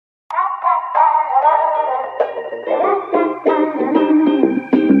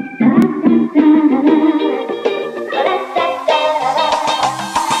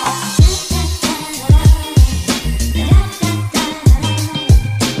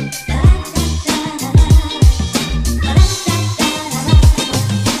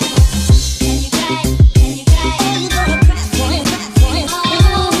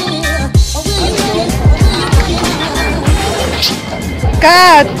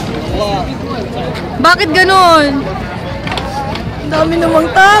Lahat! Bakit ganun? Dami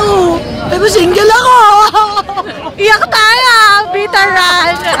namang tao. Pero single ako. Iyak tayo!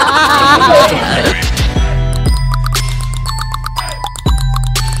 Bitaran!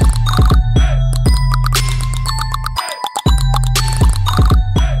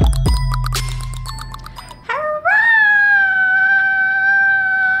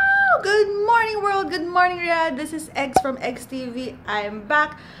 Good morning world! Good morning Riyadh! This is Eggs from Eggs TV. I'm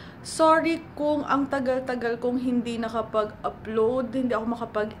back. Sorry kung ang tagal-tagal kong hindi nakapag-upload, hindi ako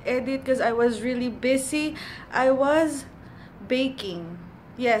makapag-edit because I was really busy. I was baking.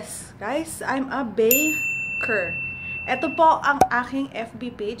 Yes, guys, I'm a baker. Ito po ang aking FB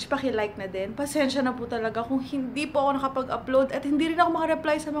page. Paki-like na din. Pasensya na po talaga kung hindi po ako nakapag-upload at hindi rin ako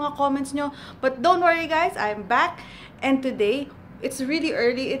makareply sa mga comments nyo. But don't worry guys, I'm back. And today, it's really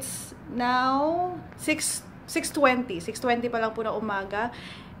early. It's now 6:20 pa lang po na umaga.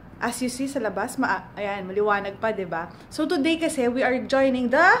 As you see sa labas, ayan, maliwanag pa, diba? So today kasi, we are joining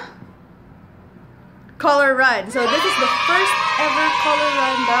the Color Run. So this is the first ever Color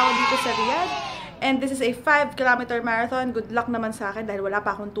Run daw dito sa Riyadh. And this is a 5-kilometer marathon. Good luck naman sa akin dahil wala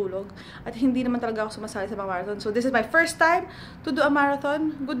pa akong tulog. At hindi naman talaga ako sumasali sa mga marathon. So this is my first time to do a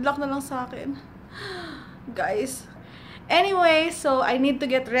marathon. Good luck na lang sa akin. Guys. Anyway, so I need to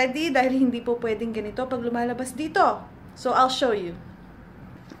get ready dahil hindi po pwedeng ganito pag lumalabas dito. So I'll show you.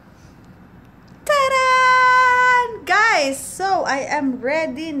 Taran! Guys, so I am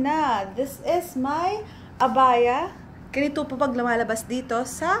ready na. This is my abaya. Ganito po pag lumalabas dito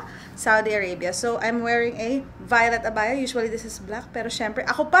sa Saudi Arabia. So I'm wearing a violet abaya. Usually this is black, pero syempre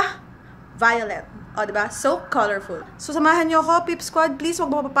ako pa violet. O, diba? So colorful. So samahan nyo ako, Peep Squad. Please,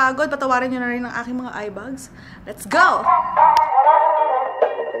 huwag mo mapapagod. Patawarin nyo na rin ang aking mga eye bags. Let's go!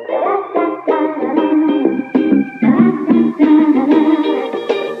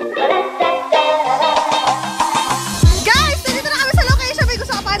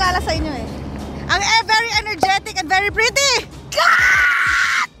 Sa inyo eh. Ang very energetic and very pretty.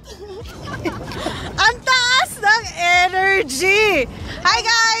 God! Ang taas ng energy. Hi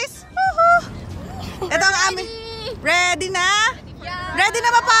guys. Ito ang aming ready na? Ready na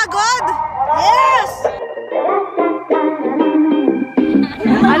mapagod? Yes.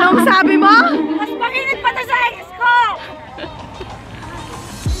 Anong sabi mo? Mas makinig pa ta sa ex ko!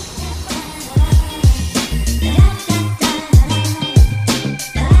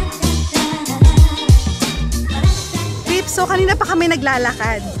 So, kanina pa kami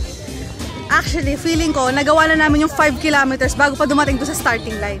naglalakad. Actually, feeling ko, nagawa na namin yung 5 kilometers bago pa dumating to sa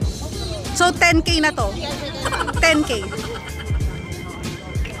starting line. So, 10K na to. 10K.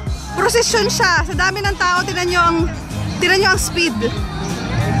 Procession siya. Sa dami ng tao, tinan nyo ang speed.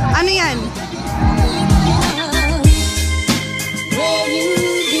 Ano yan?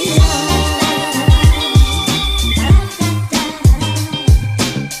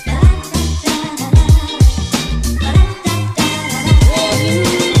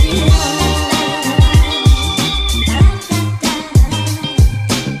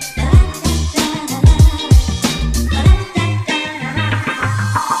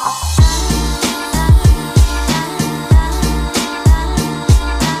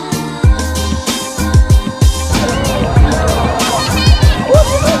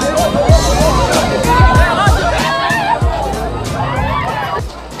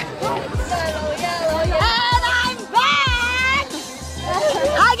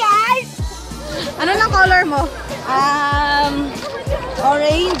 Ano lang color mo?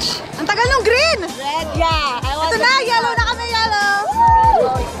 Orange. Ang tagal ng green! Red, yeah. Ito na, yellow na kami, yellow!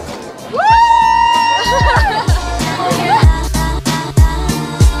 Woo!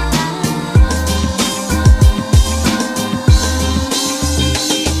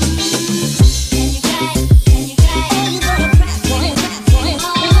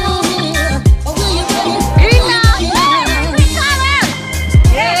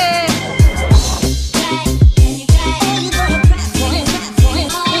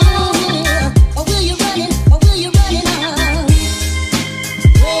 Running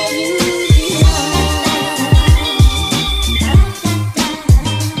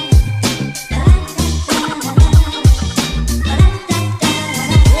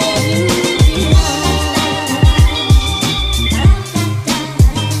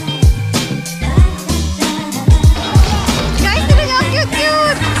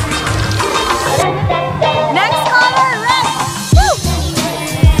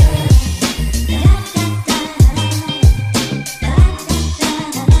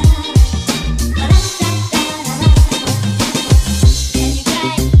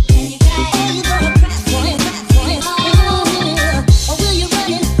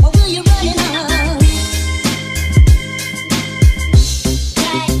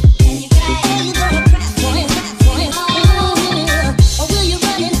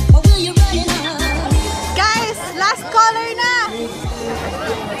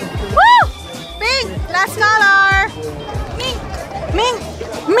Grass color! Mink! Mink!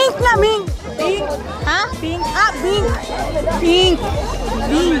 Mink na mink! Pink! Ha? Pink? Ah, pink! Pink!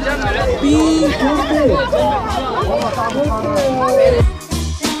 Pink! Pink!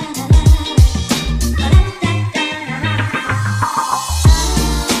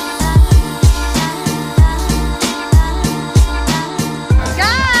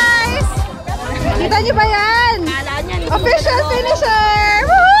 Guys! Kita niyo ba yan? Official finisher!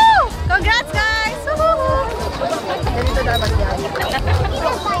 Woohoo! Congrats guys! Woohoo!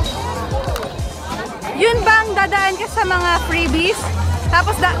 Yun bang dadaan ka sa mga freebies?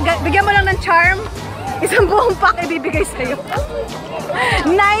 Tapos bigyan mo lang ng charm? Isang buong pack ibibigay sa'yo.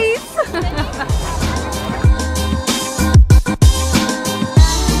 Nice!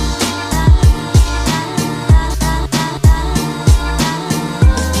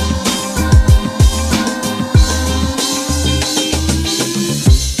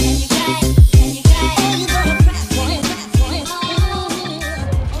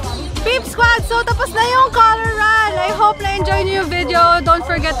 So, tapos na yung color run. I hope na-enjoy niyo yung video. Don't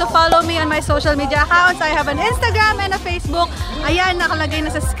forget to follow me on my social media accounts. I have an Instagram and a Facebook. Ayan, nakalagay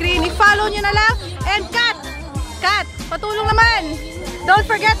na sa screen. I-follow nyo na lang. And Kat, patulong naman. Don't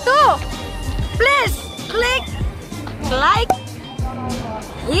forget to, please, click, like,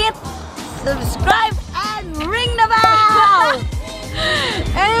 hit, subscribe, and ring the bell.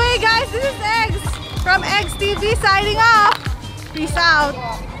 Anyway, guys, this is Eggs from Eggs TV signing off. Peace out.